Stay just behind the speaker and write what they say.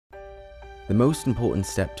The most important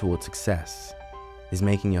step towards success is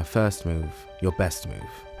making your first move your best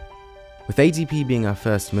move. With ADP being our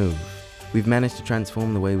first move, we've managed to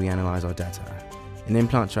transform the way we analyze our data and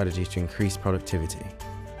implement strategies to increase productivity.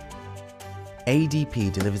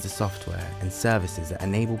 ADP delivers the software and services that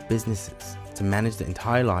enable businesses to manage the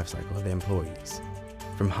entire lifecycle of their employees,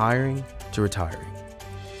 from hiring to retiring.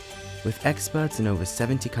 With experts in over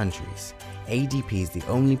 70 countries, ADP is the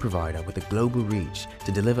only provider with a global reach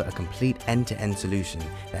to deliver a complete end-to-end solution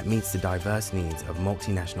that meets the diverse needs of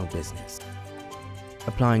multinational business.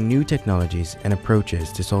 Applying new technologies and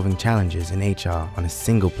approaches to solving challenges in HR on a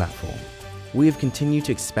single platform, we have continued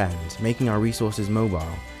to expand, making our resources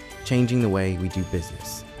mobile, changing the way we do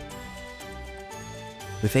business.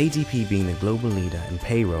 With ADP being the global leader in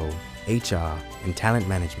payroll, HR, and talent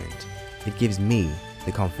management, it gives me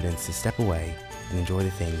the confidence to step away and enjoy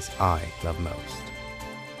the things I love most.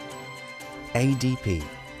 ADP,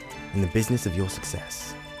 in the business of your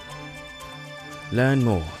success. Learn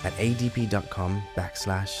more at adp.com/MNC.